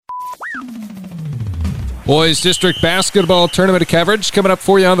Boys District Basketball Tournament coverage coming up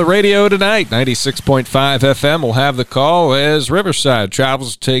for you on the radio tonight. 96.5 FM will have the call as Riverside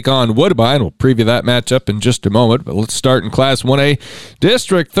travels to take on Woodbine. We'll preview that matchup in just a moment, but let's start in Class 1A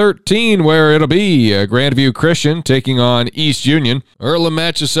District 13, where it'll be Grandview Christian taking on East Union. Earlham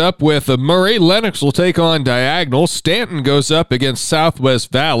matches up with Murray. Lennox will take on Diagonal. Stanton goes up against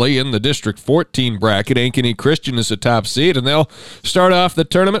Southwest Valley in the District 14 bracket. Ankeny Christian is the top seed, and they'll start off the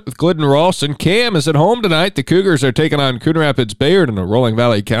tournament with Glidden Ralston. Cam is at home tonight. The Cougars are taking on Coon Rapids Bayard in a Rolling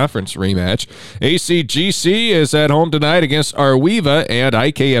Valley Conference rematch. ACGC is at home tonight against Arweva, and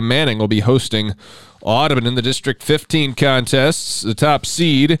IKM Manning will be hosting Audubon in the District 15 contests. The top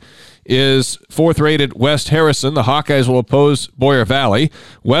seed is fourth-rated West Harrison. The Hawkeyes will oppose Boyer Valley.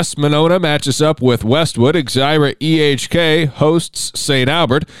 West Monona matches up with Westwood. Exira EHK hosts St.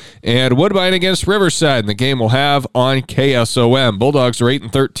 Albert. And Woodbine against Riverside. And the game will have on KSOM. Bulldogs are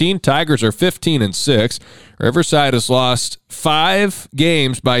 8-13. Tigers are 15-6. Riverside has lost 5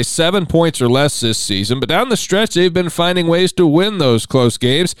 games by 7 points or less this season, but down the stretch, they've been finding ways to win those close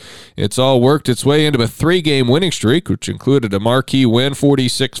games. It's all worked its way into a 3-game winning streak, which included a marquee win,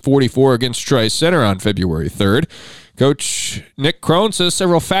 46-44 against Tri-Center on February 3rd. Coach Nick Crone says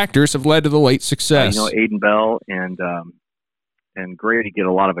several factors have led to the late success. Aiden Bell and Grady get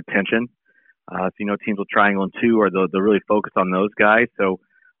a lot of attention. Teams with Triangle and 2 are they're really focused on those guys, so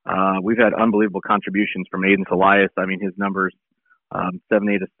we've had unbelievable contributions from Aiden Elias. I mean, his numbers,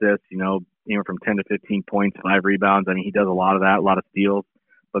 7-8 assists, anywhere from 10 to 15 points, 5 rebounds. I mean, he does a lot of that, a lot of steals.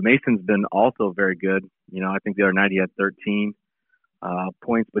 But Mason's been also very good. I think the other night he had 13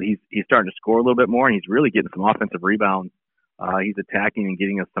 points, but he's starting to score a little bit more, and he's really getting some offensive rebounds. He's attacking and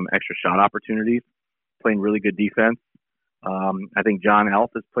getting us some extra shot opportunities, playing really good defense. I think John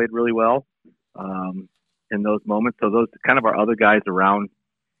Elf has played really well in those moments. So those kind of our other guys around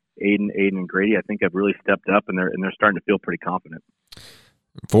Aiden, and Grady, I think have really stepped up, and they're starting to feel pretty confident.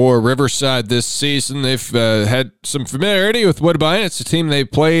 For Riverside this season, they've had some familiarity with Woodbine. It's a team they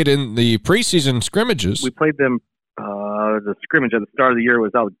played in the preseason scrimmages. We played them. The scrimmage at the start of the year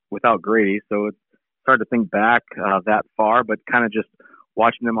was without Grady, so it's hard to think back that far, but kind of just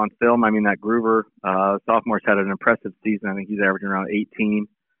watching them on film. I mean, that Groover sophomore's had an impressive season. I think he's averaging around 18.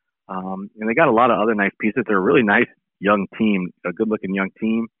 And they got a lot of other nice pieces. They're a really nice young team, a good-looking young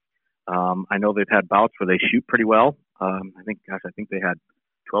team. I know they've had bouts where they shoot pretty well. I think they had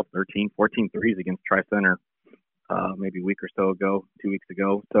 12, 13, 14 threes against Tri-Center maybe a week or so ago, 2 weeks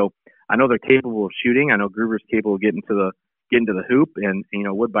ago. So I know they're capable of shooting. I know Groover's capable of getting to the hoop, and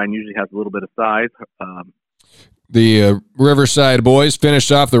Woodbine usually has a little bit of size. The Riverside boys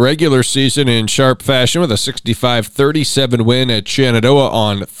finished off the regular season in sharp fashion with a 65-37 win at Shenandoah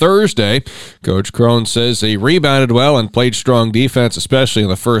on Thursday. Coach Crone says they rebounded well and played strong defense, especially in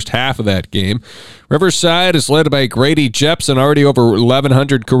the first half of that game. Riverside is led by Grady Jepson, already over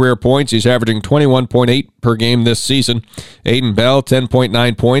 1,100 career points. He's averaging 21.8 per game this season. Aiden Bell,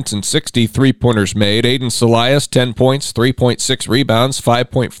 10.9 points and 60 three-pointers made. Aiden Salias, 10 points, 3.6 rebounds,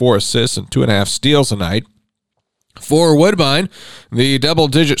 5.4 assists, and 2.5 steals a night. For Woodbine, the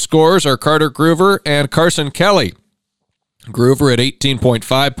double-digit scorers are Carter Groover and Carson Kelly. Groover at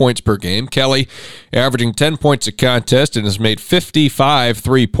 18.5 points per game. Kelly averaging 10 points a contest and has made 55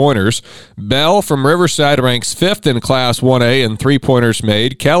 three-pointers. Bell from Riverside ranks 5th in Class 1A in three-pointers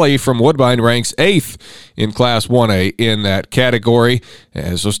made. Kelly from Woodbine ranks 8th in Class 1A in that category.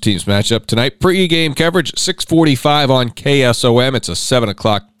 As those teams match up tonight, pre-game coverage 6:45 on KSOM. It's a 7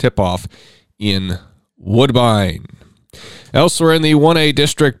 o'clock tip-off in Woodbine. Elsewhere in the 1A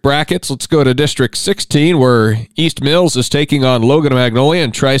district brackets, let's go to District 16, where East Mills is taking on Logan Magnolia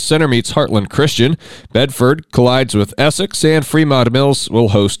and Tri-Center meets Heartland Christian. Bedford collides with Essex, and Fremont Mills will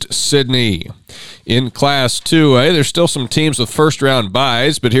host Sydney. In Class 2A, there's still some teams with first-round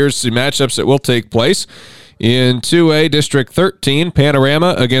byes, but here's the matchups that will take place. In 2A, District 13,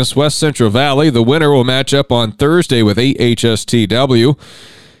 Panorama against West Central Valley. The winner will match up on Thursday with AHSTW.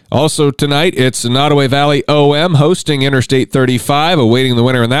 Also tonight, it's Nottoway Valley OM hosting Interstate 35. Awaiting the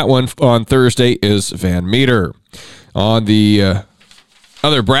winner in that one on Thursday is Van Meter. On the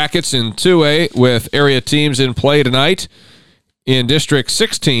other brackets in 2A with area teams in play tonight, in District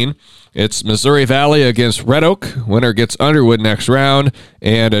 16, it's Missouri Valley against Red Oak. Winner gets Underwood next round,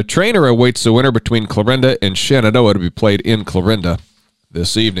 and a trainer awaits the winner between Clarinda and Shenandoah to be played in Clarinda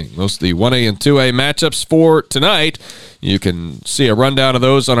this evening. Those are the 1A and 2A matchups for tonight. You can see a rundown of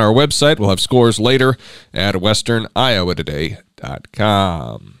those on our website. We'll have scores later at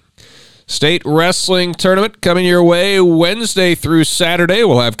westerniowatoday.com. State Wrestling Tournament coming your way Wednesday through Saturday.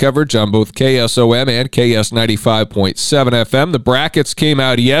 We'll have coverage on both KSOM and KS 95.7 FM. The brackets came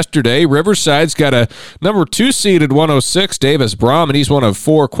out yesterday. Riverside's got a number 2 seeded 106, Davis Brahman. He's one of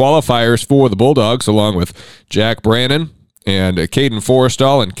 4 qualifiers for the Bulldogs, along with Jack Brannon and Caden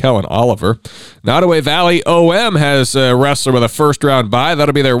Forrestall and Kellen Oliver. Nottoway Valley OM has a wrestler with a first-round bye.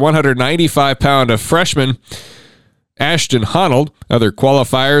 That'll be their 195-pound freshman, Ashton Honnold. Other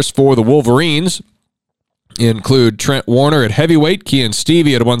qualifiers for the Wolverines include Trent Warner at heavyweight, Kean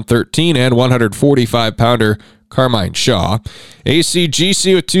Stevie at 113, and 145-pounder Carmine Shaw.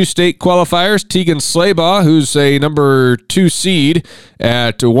 ACGC with 2 state qualifiers, Tegan Slaybaugh, who's a number 2 seed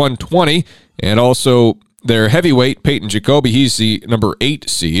at 120, and also their heavyweight, Peyton Jacoby, he's the number 8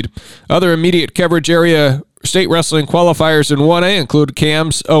 seed. Other immediate coverage area state wrestling qualifiers in 1A include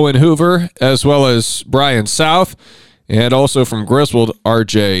Cam's Owen Hoover, as well as Brian South, and also from Griswold,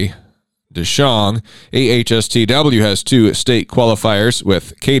 RJ DeShong. AHSTW has 2 state qualifiers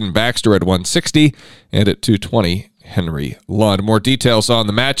with Caden Baxter at 160 and at 220, Henry Lund. More details on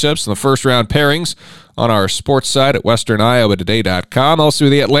the matchups and the first-round pairings on our sports site at westerniowatoday.com. Also,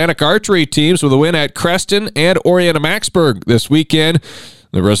 the Atlantic Archery teams with a win at Creston and Oriana-Maxburg this weekend.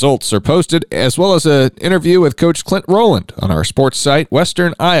 The results are posted, as well as an interview with Coach Clint Rowland on our sports site,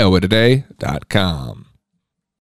 westerniowatoday.com.